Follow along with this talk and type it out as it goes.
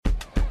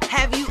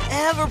Have you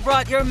ever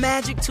brought your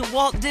magic to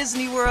Walt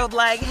Disney World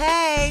like,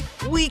 hey,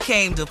 we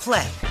came to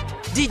play?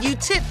 Did you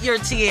tip your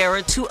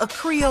tiara to a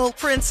Creole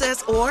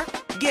princess or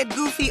get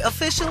goofy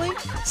officially?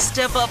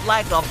 Step up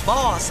like a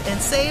boss and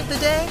save the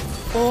day?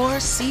 Or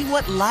see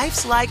what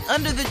life's like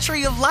under the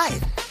tree of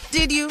life?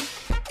 Did you?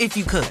 If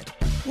you could.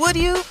 Would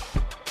you?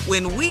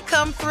 When we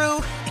come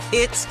through,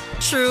 it's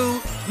true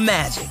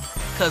magic.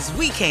 'Cause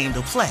we came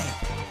to play.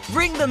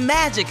 Bring the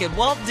magic at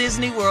Walt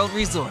Disney World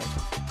Resort.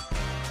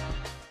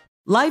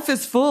 Life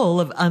is full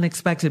of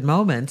unexpected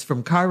moments,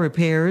 from car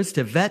repairs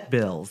to vet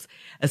bills.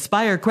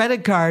 Aspire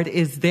Credit Card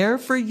is there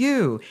for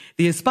you.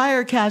 The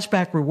Aspire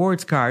Cashback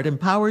Rewards Card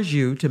empowers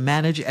you to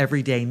manage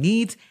everyday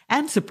needs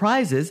and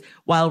surprises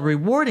while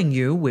rewarding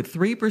you with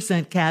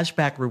 3%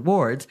 cashback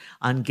rewards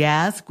on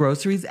gas,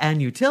 groceries,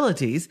 and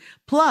utilities,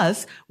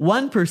 plus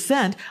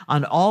 1%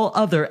 on all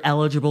other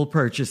eligible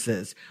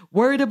purchases.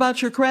 Worried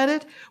about your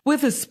credit?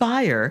 With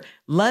Aspire,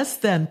 less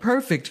than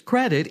perfect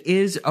credit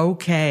is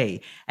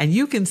okay, and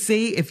you can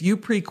see if you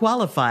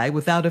pre-qualify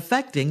without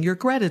affecting your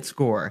credit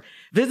score.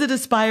 Visit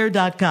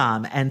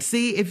Aspire.com and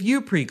see if you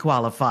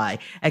pre-qualify.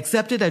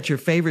 Accepted at your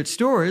favorite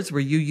stores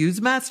where you use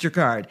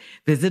MasterCard.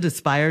 Visit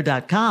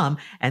Aspire.com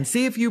and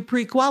see if you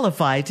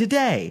pre-qualify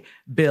today.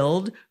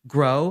 Build,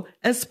 grow,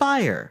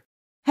 aspire.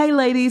 Hey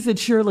ladies,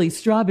 it's Shirley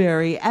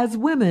Strawberry. As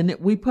women,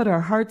 we put our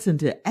hearts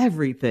into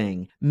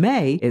everything.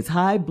 May is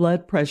High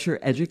Blood Pressure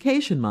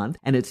Education Month,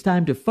 and it's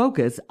time to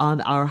focus on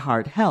our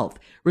heart health.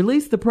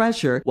 Release the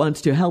Pressure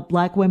wants to help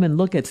Black women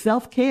look at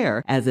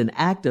self-care as an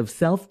act of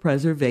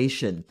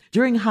self-preservation.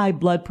 During High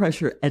Blood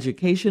Pressure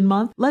Education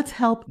Month, let's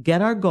help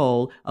get our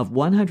goal of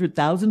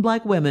 100,000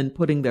 Black women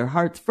putting their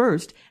hearts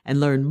first and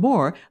learn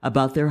more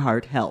about their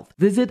heart health.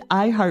 Visit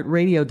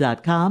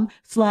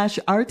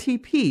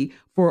iHeartRadio.com/RTP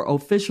for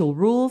official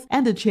rules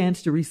and a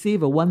chance to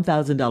receive a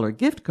 $1,000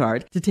 gift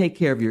card to take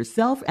care of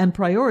yourself and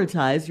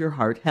prioritize your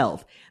heart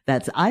health.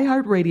 That's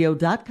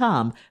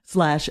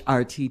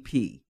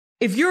iHeartRadio.com/RTP.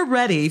 If you're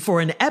ready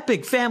for an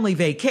epic family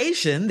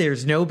vacation,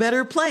 there's no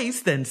better place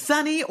than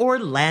sunny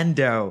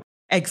Orlando.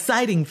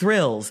 Exciting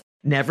thrills,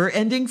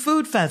 never-ending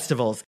food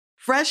festivals,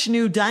 fresh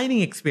new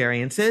dining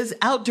experiences,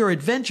 outdoor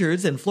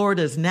adventures in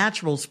Florida's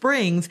natural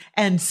springs,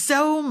 and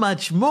so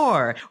much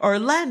more.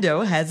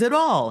 Orlando has it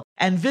all.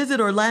 And Visit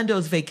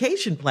Orlando's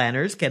vacation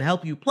planners can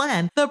help you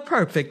plan the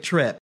perfect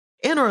trip.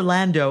 In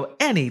Orlando,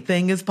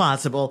 anything is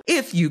possible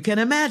if you can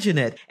imagine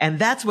it. And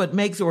that's what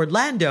makes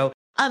Orlando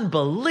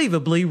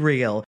unbelievably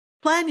real.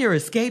 Plan your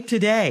escape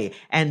today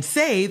and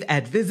save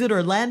at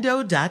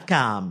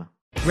visitorlando.com.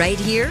 Right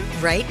here,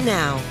 right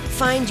now.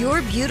 Find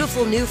your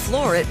beautiful new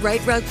floor at Right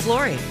Rug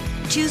Flooring.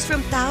 Choose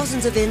from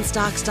thousands of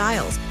in-stock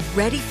styles,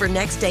 ready for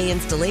next day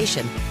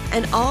installation,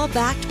 and all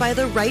backed by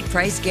the right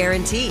price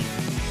guarantee.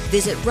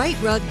 Visit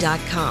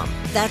rightrug.com.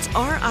 That's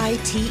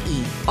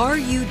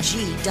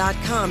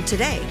RITERUG.com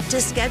today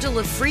to schedule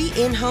a free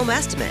in-home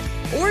estimate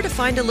or to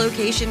find a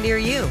location near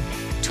you.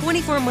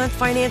 24-month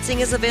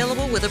financing is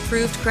available with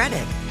approved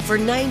credit. For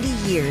 90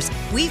 years,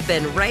 we've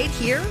been right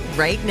here,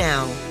 right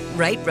now.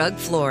 Right Rug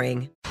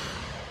Flooring.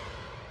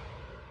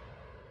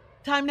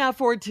 Time now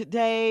for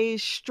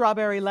today's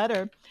Strawberry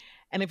Letter.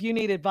 And if you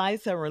need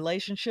advice on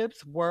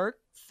relationships, work,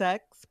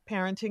 sex,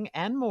 parenting,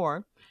 and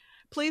more,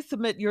 please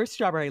submit your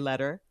Strawberry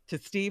Letter to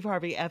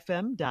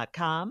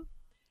steveharveyfm.com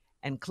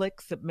and click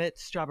Submit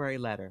Strawberry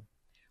Letter.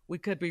 We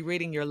could be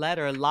reading your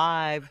letter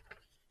live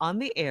on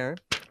the air,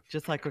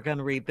 just like we're going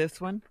to read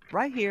this one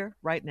right here,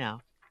 right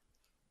now.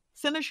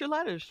 Send us your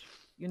letters.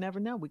 You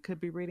never know. We could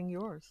be reading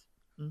yours.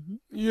 Mm-hmm.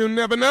 You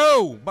never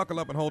know. Buckle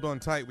up and hold on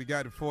tight. We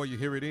got it for you.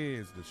 Here it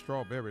is, the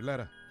Strawberry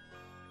Letter.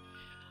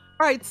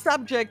 All right,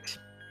 subject.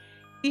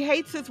 He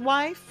hates his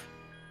wife,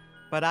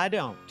 but I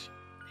don't.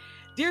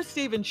 Dear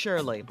Steve and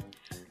Shirley,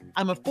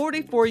 I'm a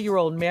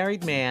 44-year-old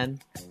married man,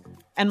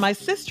 and my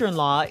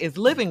sister-in-law is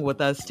living with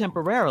us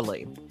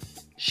temporarily.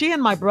 She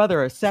and my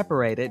brother are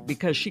separated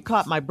because she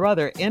caught my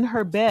brother in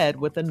her bed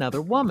with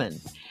another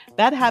woman.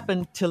 That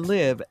happened to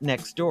live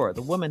next door.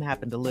 The woman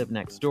happened to live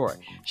next door.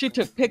 She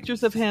took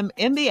pictures of him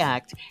in the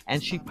act,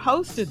 and she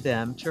posted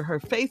them to her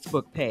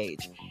Facebook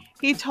page.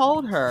 He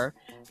told her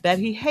that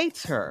he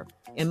hates her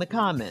in the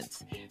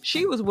comments.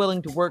 She was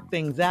willing to work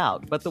things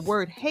out, but the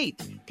word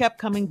hate kept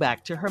coming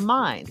back to her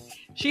mind.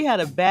 She had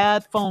a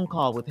bad phone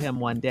call with him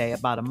one day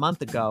about a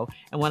month ago,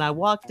 and when I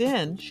walked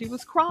in, she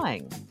was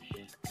crying.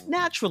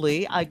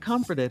 Naturally, I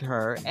comforted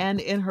her,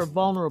 and in her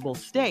vulnerable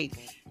state,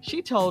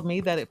 she told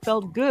me that it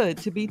felt good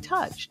to be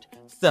touched.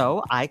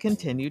 So I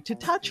continued to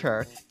touch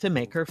her to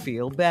make her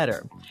feel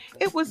better.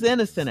 It was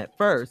innocent at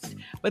first,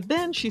 but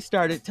then she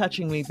started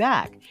touching me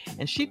back,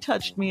 and she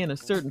touched me in a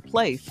certain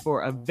place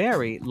for a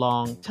very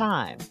long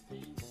time.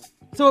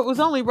 So it was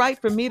only right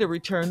for me to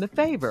return the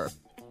favor.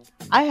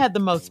 I had the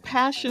most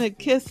passionate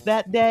kiss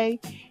that day,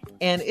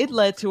 and it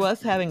led to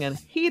us having a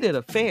heated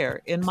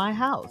affair in my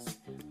house,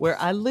 where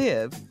I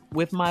live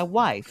with my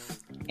wife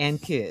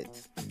and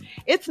kids.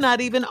 It's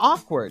not even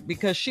awkward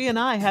because she and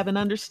I have an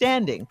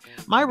understanding.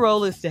 My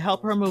role is to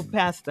help her move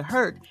past the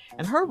hurt,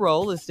 and her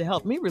role is to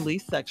help me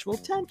release sexual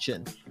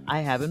tension I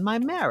have in my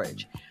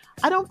marriage.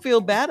 I don't feel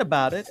bad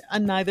about it,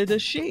 and neither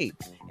does she.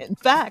 In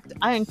fact,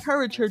 I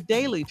encourage her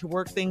daily to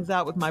work things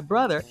out with my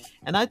brother,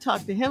 and I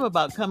talk to him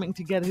about coming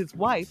to get his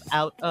wife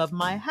out of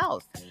my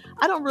house.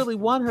 I don't really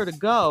want her to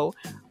go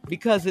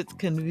because it's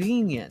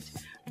convenient,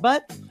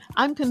 but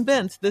I'm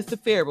convinced this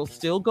affair will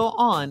still go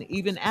on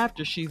even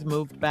after she's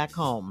moved back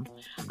home.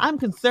 I'm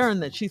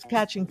concerned that she's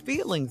catching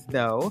feelings,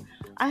 though.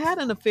 I had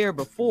an affair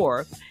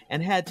before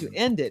and had to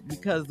end it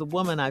because the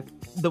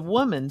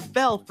woman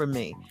fell for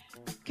me.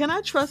 Can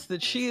I trust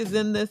that she is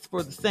in this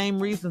for the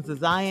same reasons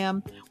as I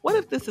am? What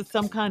if this is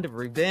some kind of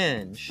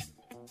revenge?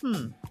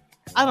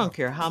 I don't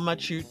care how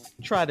much you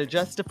try to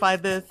justify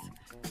this.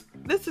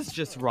 This is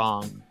just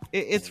wrong.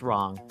 It's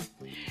wrong.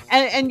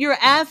 And you're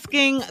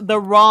asking the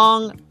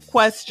wrong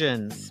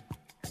questions.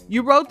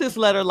 You wrote this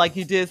letter like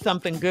you did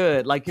something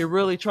good, like you're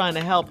really trying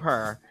to help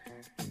her.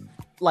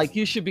 Like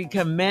you should be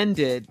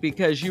commended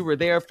because you were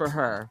there for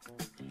her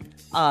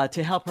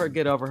to help her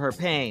get over her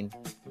pain.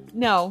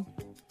 No.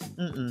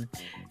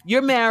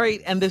 You're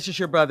married and this is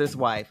your brother's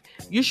wife.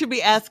 You should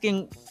be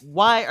asking,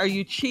 why are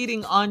you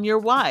cheating on your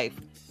wife?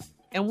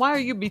 And why are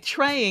you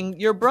betraying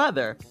your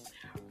brother?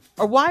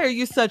 Or why are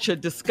you such a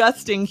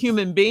disgusting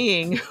human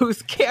being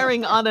who's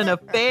carrying on an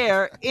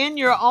affair in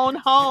your own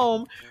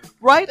home,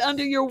 right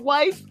under your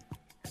wife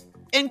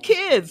and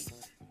kids,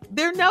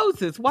 their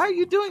noses? Why are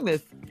you doing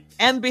this?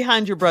 And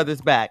behind your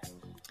brother's back.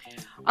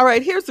 All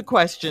right, here's a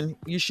question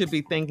you should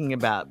be thinking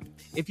about.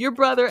 If your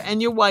brother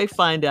and your wife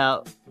find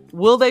out,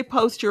 will they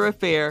post your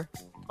affair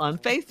on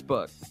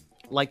Facebook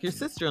like your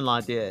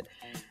sister-in-law did?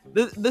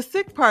 The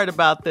sick part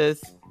about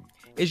this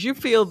is you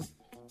feel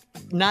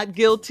not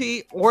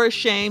guilty or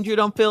ashamed. You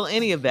don't feel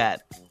any of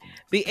that.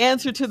 The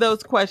answer to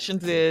those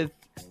questions is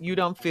you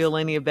don't feel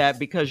any of that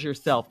because you're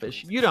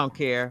selfish. You don't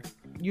care.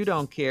 You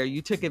don't care.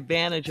 You took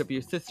advantage of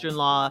your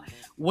sister-in-law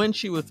when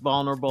she was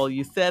vulnerable.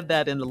 You said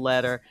that in the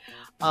letter.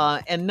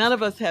 And none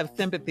of us have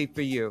sympathy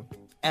for you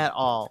at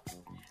all.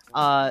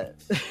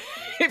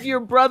 If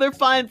your brother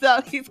finds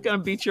out, he's going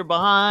to beat your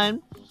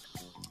behind.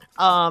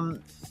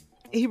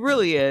 He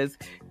really is.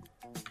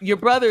 Your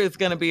brother is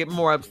going to be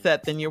more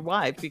upset than your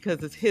wife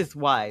because it's his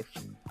wife.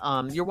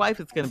 Your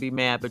wife is going to be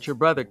mad, but your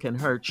brother can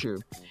hurt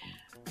you.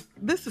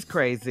 This is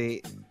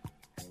crazy.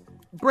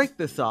 Break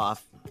this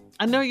off.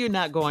 I know you're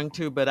not going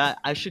to, but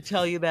I should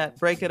tell you that.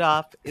 Break it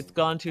off. It's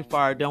gone too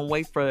far. Don't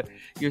wait for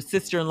your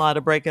sister-in-law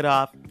to break it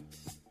off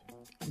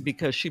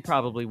because she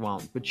probably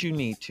won't, but you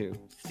need to.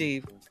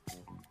 Steve?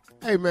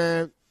 Hey,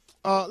 man,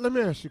 let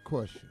me ask you a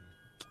question.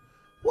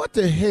 What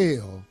the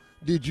hell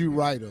did you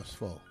write us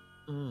for?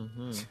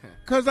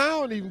 Because I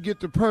don't even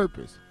get the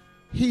purpose.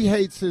 He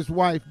hates his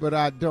wife, but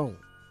I don't.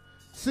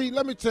 See,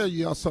 let me tell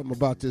you all something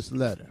about this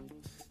letter.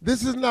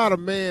 This is not a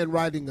man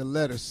writing a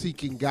letter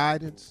seeking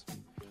guidance.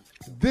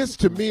 This,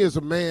 to me, is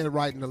a man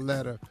writing a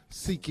letter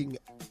seeking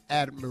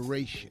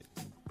admiration.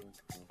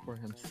 For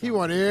himself. He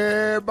wants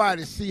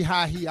everybody to see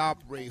how he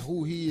operates,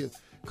 who he is.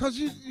 Because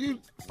you,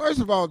 first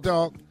of all,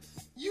 dog,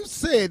 you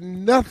said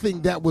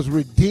nothing that was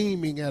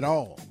redeeming at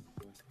all.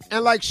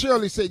 And like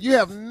Shirley said, you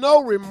have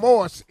no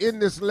remorse in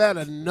this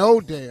letter,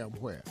 no damn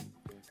where.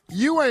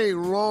 You ain't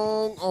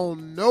wrong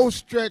on no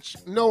stretch,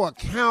 no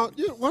account.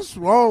 What's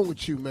wrong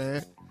with you,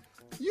 man?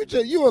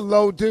 You a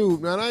low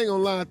dude, man. I ain't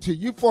gonna lie to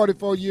you. You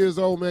 44 years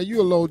old, man.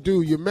 You a low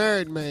dude. You're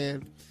married,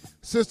 man.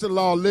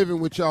 Sister-in-law living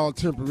with y'all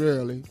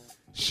temporarily.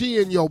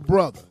 She and your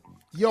brother.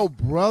 Your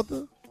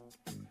brother?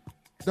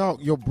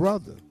 Dog, your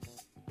brother.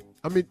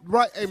 I mean,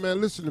 right, hey,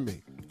 man, listen to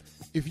me.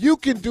 If you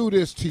can do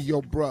this to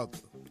your brother,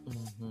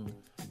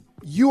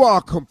 you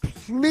are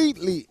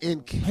completely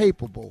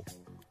incapable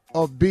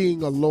of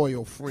being a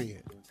loyal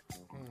friend.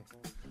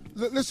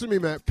 Listen to me,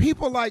 man.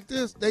 People like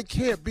this, they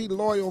can't be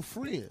loyal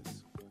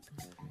friends.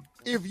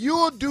 If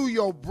you'll do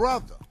your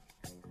brother,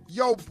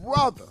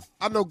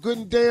 I know good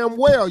and damn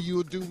well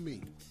you'll do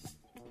me.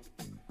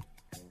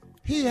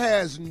 He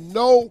has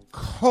no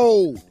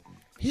code.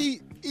 He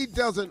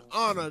doesn't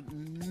honor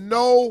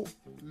no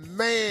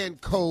man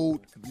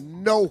code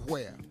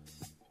nowhere.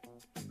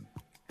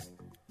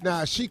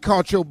 Now, she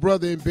caught your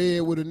brother in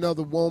bed with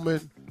another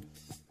woman.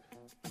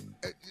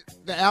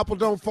 The apple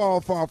don't fall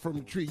far from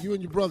the tree. You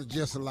and your brother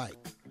just alike.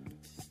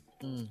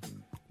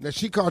 Now,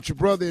 she caught your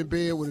brother in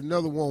bed with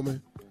another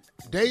woman.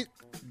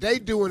 They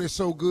doing it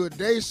so good.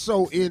 They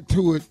so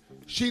into it.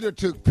 She done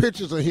took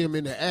pictures of him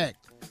in the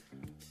act.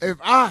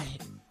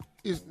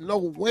 There's no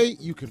way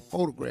you can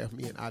photograph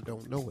me and I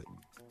don't know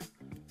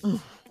it.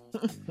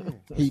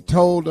 He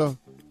told her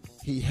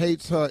he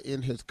hates her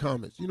in his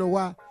comments. You know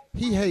why?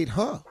 He hate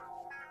her.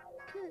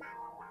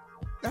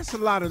 That's a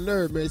lot of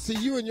nerve, man. See,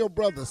 you and your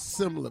brother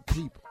similar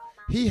people.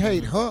 He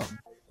hate her.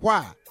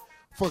 Why?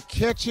 For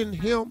catching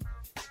him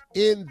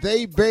in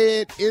they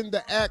bed in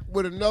the act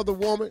with another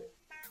woman.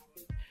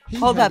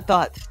 Hold that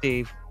thought,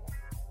 Steve.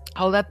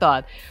 Hold that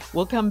thought.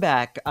 We'll come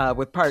back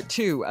with part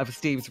 2 of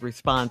Steve's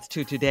response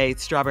to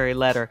today's Strawberry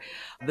Letter.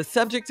 The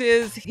subject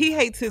is, he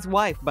hates his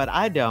wife, but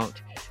I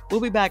don't.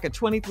 We'll be back at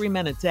 23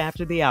 minutes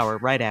after the hour,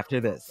 right after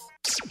this.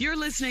 You're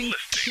listening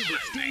to the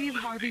Steve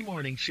Harvey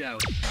Morning Show.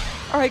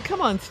 All right,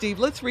 come on, Steve.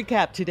 Let's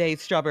recap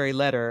today's Strawberry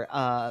Letter.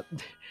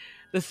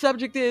 The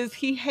subject is,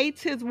 he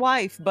hates his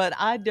wife, but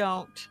I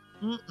don't.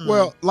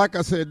 Well, like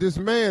I said, this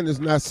man is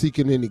not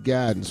seeking any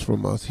guidance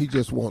from us. He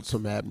just wants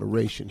some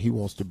admiration. He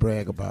wants to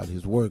brag about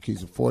his work.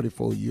 He's a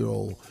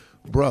 44-year-old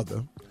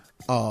brother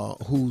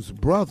whose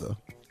brother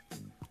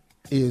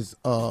is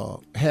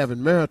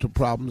having marital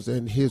problems,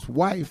 and his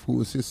wife,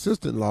 who is his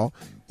sister-in-law,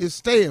 is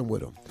staying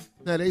with him.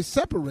 Now, they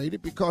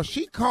separated because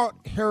she caught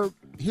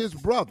his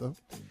brother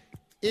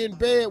in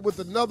bed with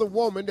another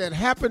woman that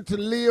happened to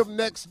live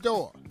next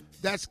door.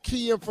 That's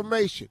key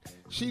information.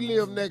 She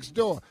lived next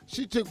door.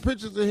 She took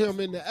pictures of him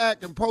in the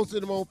act and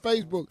posted them on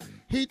Facebook.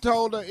 He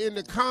told her in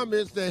the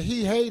comments that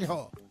he hate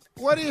her.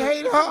 What he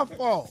hate her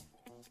for?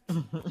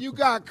 You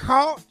got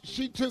caught.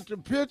 She took the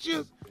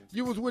pictures.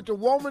 You was with the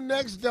woman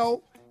next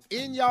door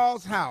in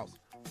y'all's house.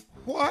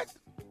 What?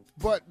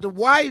 But the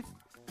wife,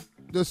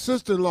 the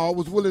sister-in-law,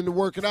 was willing to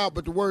work it out,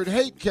 but the word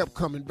hate kept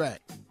coming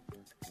back.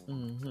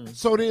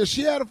 So then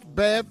she had a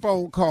bad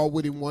phone call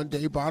with him one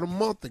day about a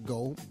month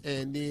ago,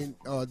 and then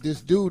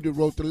this dude that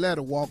wrote the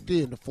letter walked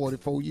in, the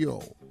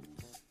 44-year-old.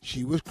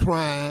 She was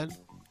crying.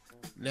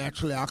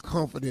 Naturally, I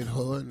comforted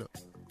her, and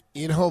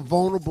in her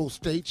vulnerable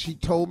state, she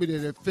told me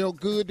that it felt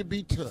good to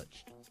be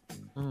touched.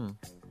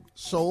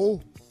 So,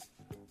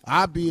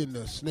 I being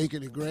the snake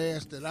in the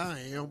grass that I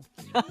am.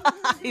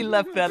 He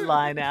left that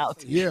line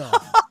out. Yeah.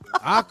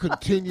 I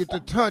continued to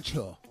touch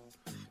her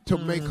to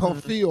make her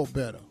feel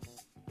better.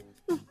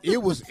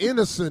 It was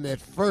innocent at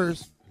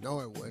first. No,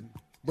 it wasn't.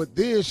 But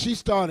then she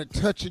started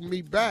touching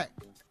me back.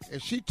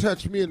 And she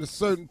touched me in a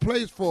certain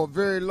place for a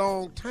very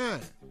long time.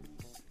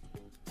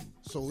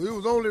 So it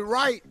was only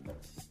right.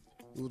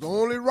 It was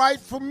only right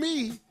for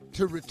me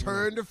to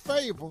return the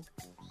favor.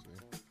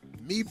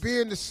 Me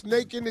being the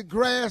snake in the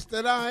grass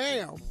that I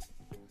am.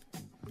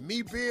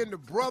 Me being the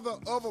brother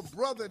of a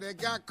brother that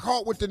got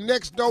caught with the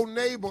next door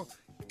neighbor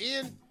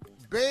in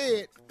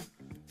bed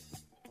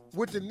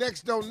with the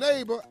next door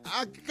neighbor,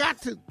 I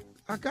got to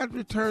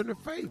return the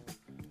favor.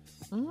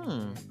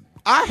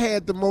 I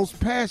had the most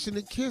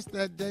passionate kiss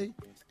that day,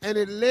 and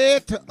it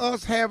led to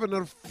us having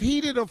a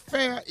heated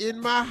affair in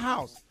my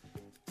house.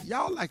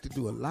 Y'all like to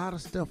do a lot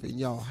of stuff in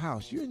y'all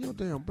house. You and your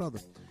damn brother.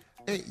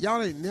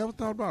 Y'all ain't never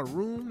thought about a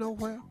room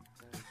nowhere?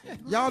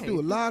 Y'all do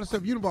a lot of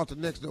stuff. You done bought the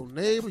next door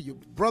neighbor. Your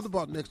brother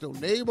brought the next door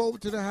neighbor over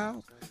to the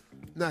house.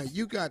 Now,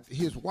 you got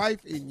his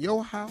wife in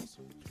your house.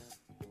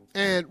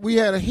 And we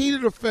had a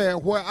heated affair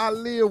where I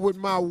lived with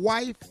my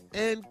wife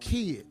and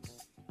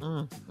kids.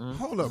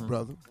 Hold up,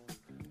 brother.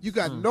 You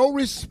got no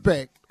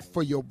respect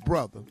for your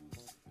brother.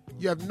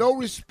 You have no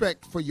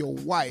respect for your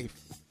wife.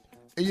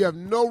 And you have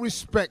no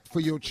respect for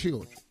your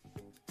children.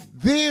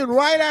 Then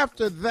right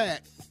after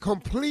that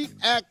complete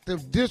act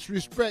of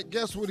disrespect,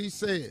 guess what he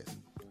says?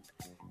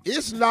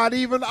 It's not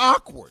even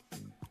awkward.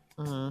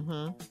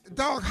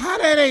 Dog, how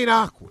that ain't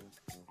awkward?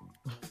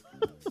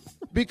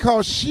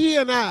 Because she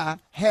and I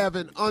have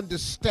an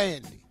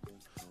understanding.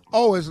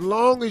 Oh, as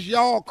long as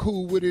y'all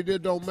cool with it,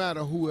 it don't matter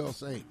who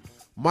else ain't.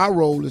 My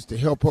role is to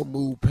help her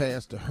move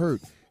past the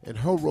hurt, and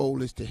her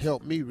role is to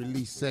help me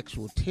release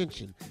sexual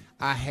tension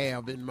I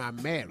have in my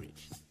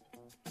marriage.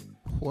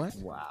 What?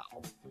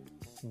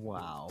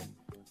 Wow.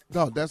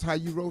 Dog, that's how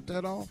you wrote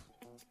that off?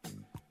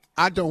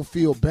 I don't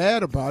feel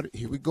bad about it.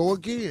 Here we go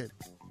again.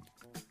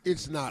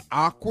 It's not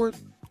awkward.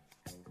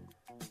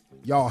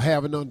 Y'all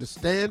have an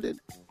understanding.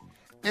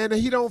 And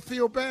he don't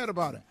feel bad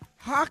about it.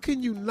 How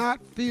can you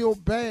not feel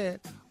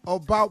bad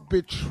about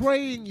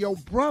betraying your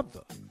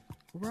brother?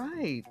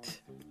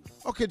 Right.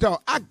 Okay,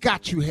 dog, I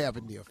got you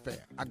having the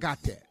affair. I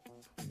got that.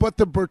 But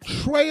the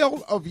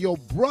betrayal of your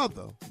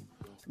brother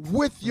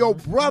with your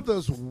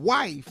brother's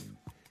wife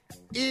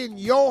in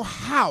your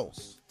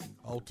house.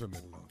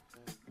 Ultimate low.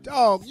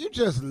 Dog, you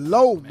just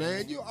low,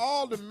 man. You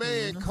all the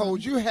man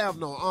codes. You have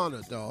no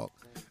honor, dog.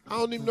 I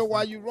don't even know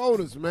why you wrote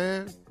us,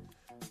 man.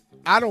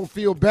 I don't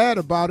feel bad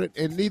about it,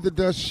 and neither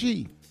does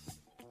she.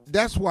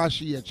 That's why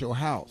she at your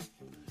house.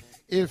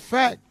 In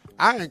fact,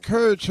 I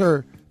encourage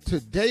her to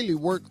daily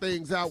work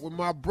things out with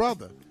my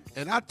brother.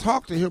 And I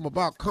talked to him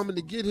about coming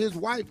to get his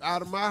wife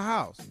out of my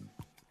house.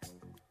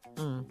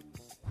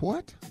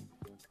 What?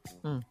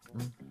 I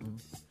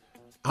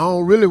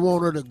don't really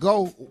want her to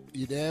go.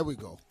 There we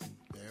go.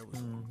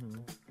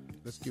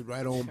 Let's get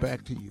right on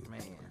back to you.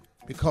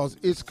 Because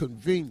it's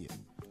convenient.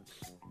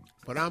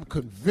 But I'm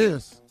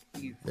convinced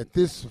that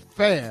this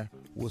affair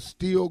will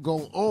still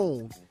go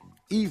on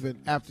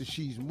even after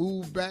she's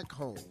moved back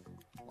home.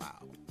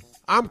 Wow.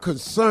 I'm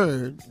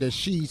concerned that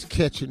she's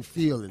catching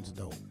feelings,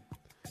 though.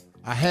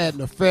 I had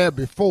an affair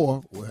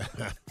before. Well,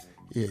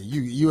 yeah,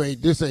 you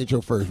ain't. This ain't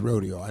your first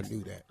rodeo. I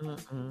knew that.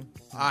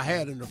 I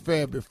had an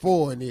affair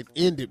before, and it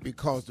ended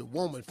because the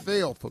woman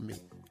fell for me.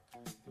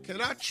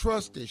 Can I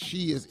trust that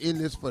she is in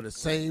this for the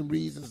same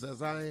reasons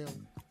as I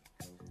am?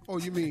 Oh,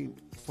 you mean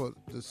for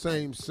the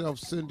same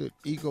self-centered,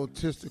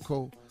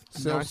 egotistical,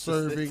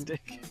 self-serving,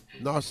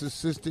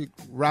 narcissistic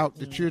route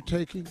that you're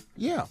taking?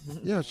 Yeah.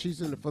 Yeah,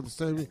 she's in it for the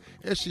same reason.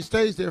 And she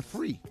stays there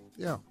free.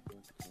 Yeah.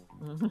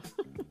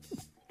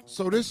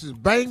 So this is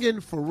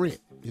banging for rent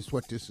is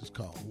what this is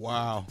called.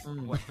 Wow.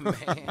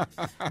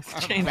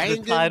 Change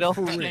the title.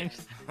 Banging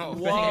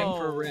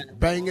for rent.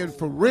 Banging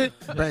for rent,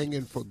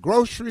 banging for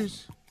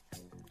groceries.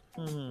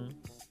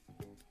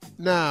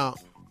 Now,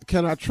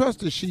 can I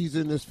trust that she's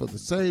in this for the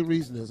same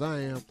reason as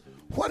I am?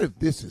 What if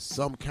this is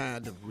some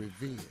kind of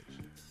revenge?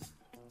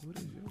 What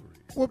is your reason?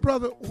 Well,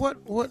 brother,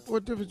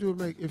 what difference do it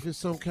make if it's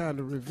some kind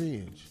of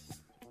revenge?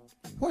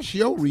 What's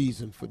your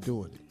reason for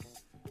doing it?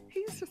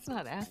 He's just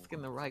not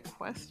asking the right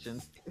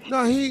questions.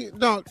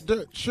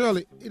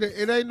 Shirley,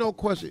 it ain't no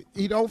question.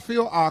 He don't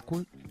feel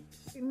awkward.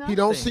 Nothing. He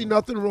don't see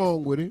nothing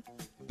wrong with it.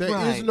 There is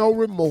Right. no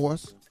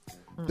remorse.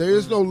 There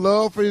is no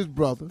love for his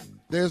brother.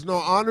 There's no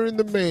honor in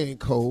the man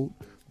code.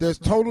 There's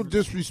total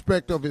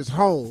disrespect of his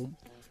home.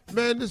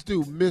 Man, this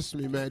dude missed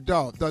me, man.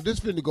 Dog,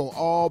 this finna go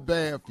all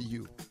bad for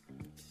you.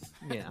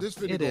 Yeah, This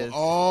finna it go is.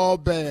 all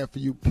bad for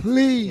you.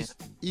 Please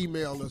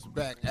email us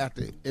back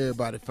after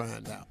everybody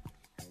find out.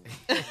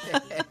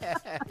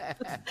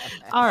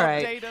 All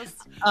right.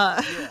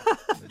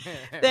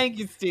 Thank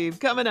you, Steve.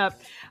 Coming up,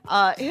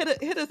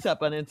 hit us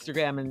up on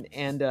Instagram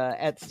and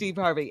at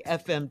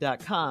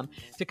steveharveyfm.com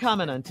to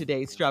comment on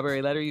today's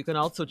Strawberry Letter. You can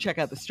also check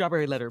out the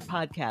Strawberry Letter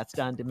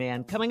podcast on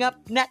demand. Coming up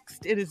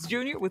next, it is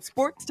Junior with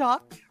Sports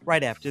Talk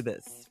right after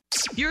this.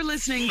 You're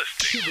listening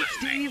to the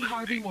Steve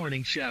Harvey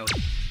Morning Show.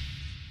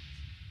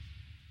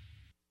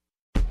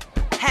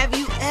 Have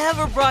you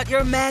ever brought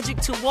your magic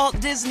to Walt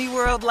Disney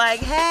World like,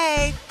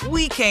 hey,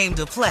 we came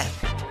to play?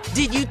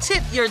 Did you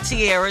tip your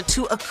tiara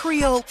to a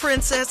Creole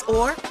princess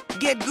or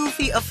get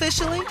goofy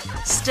officially?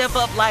 Step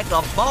up like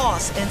a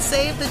boss and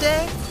save the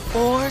day?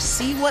 Or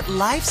see what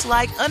life's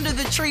like under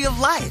the tree of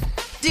life?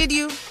 Did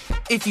you?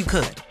 If you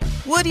could.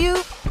 Would you?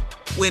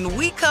 When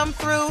we come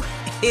through,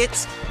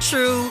 it's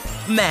true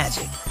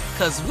magic.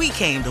 'Cause we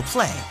came to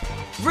play.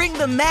 Bring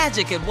the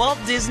magic at Walt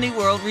Disney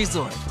World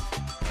Resort.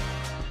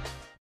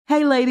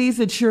 Hey ladies,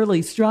 it's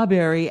Shirley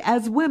Strawberry.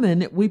 As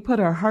women, we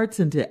put our hearts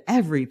into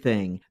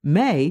everything.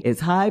 May is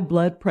High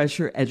Blood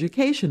Pressure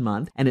Education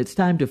Month, and it's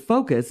time to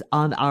focus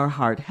on our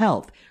heart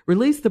health.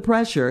 Release the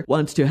Pressure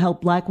wants to help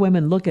Black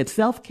women look at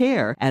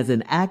self-care as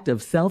an act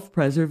of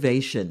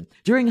self-preservation.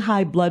 During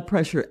High Blood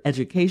Pressure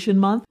Education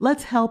Month,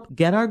 let's help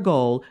get our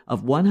goal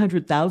of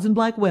 100,000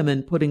 Black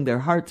women putting their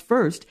hearts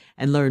first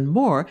and learn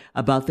more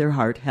about their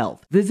heart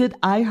health. Visit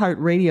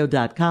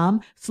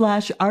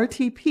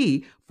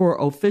iHeartRadio.com/RTP for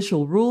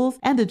official rules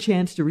and a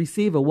chance to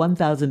receive a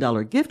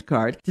 $1,000 gift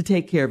card to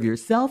take care of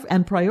yourself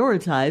and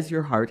prioritize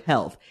your heart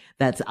health.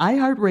 That's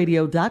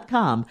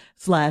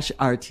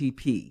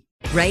iHeartRadio.com/RTP.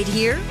 Right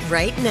here,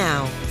 right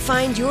now.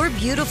 Find your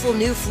beautiful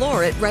new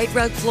floor at Right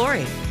Rug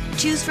Flooring.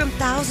 Choose from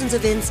thousands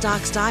of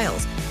in-stock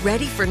styles,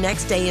 ready for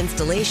next day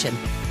installation,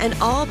 and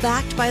all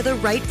backed by the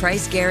right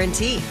price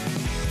guarantee.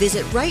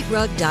 Visit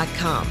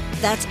rightrug.com.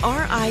 That's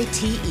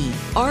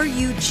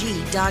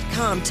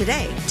RITERUG.com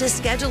today to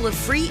schedule a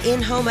free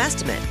in-home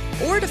estimate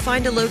or to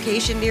find a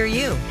location near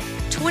you.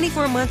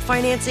 24-month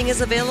financing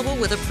is available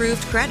with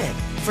approved credit.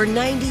 For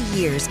 90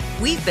 years,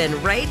 we've been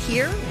right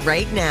here,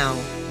 right now.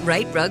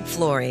 Right Rug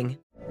Flooring.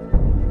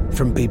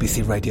 From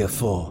BBC Radio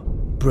 4,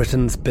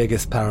 Britain's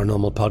biggest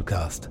paranormal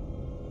podcast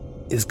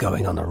is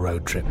going on a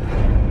road trip.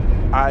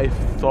 I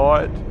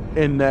thought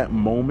in that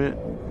moment,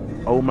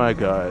 oh my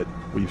God,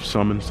 we've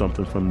summoned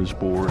something from this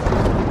board.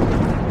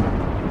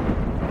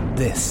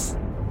 This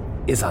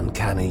is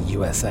Uncanny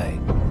USA.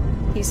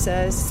 He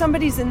says,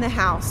 somebody's in the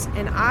house,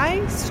 and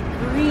I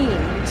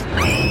screamed.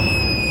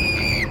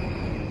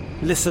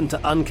 Listen to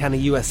Uncanny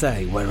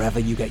USA wherever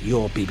you get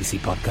your BBC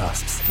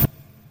podcasts,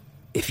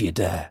 if you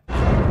dare.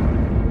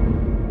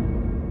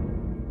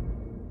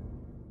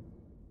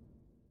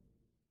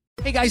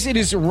 Hey guys, it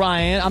is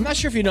Ryan. I'm not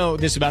sure if you know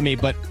this about me,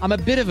 but I'm a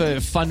bit of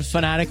a fun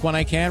fanatic when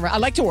I can. I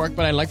like to work,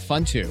 but I like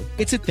fun too.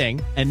 It's a thing.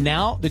 And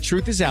now the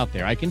truth is out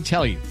there. I can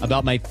tell you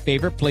about my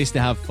favorite place to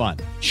have fun.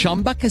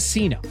 Chumba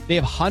Casino. They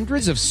have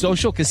hundreds of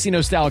social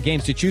casino style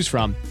games to choose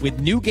from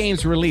with new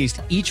games released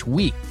each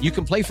week. You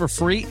can play for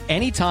free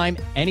anytime,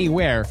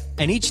 anywhere.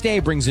 And each day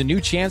brings a new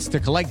chance to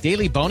collect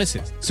daily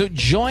bonuses. So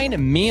join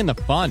me in the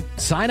fun.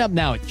 Sign up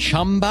now at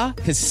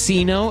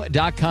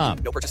ChumbaCasino.com.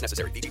 No purchase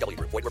necessary. VGW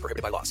Group. Void where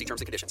prohibited by law. See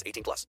terms and conditions. 18+.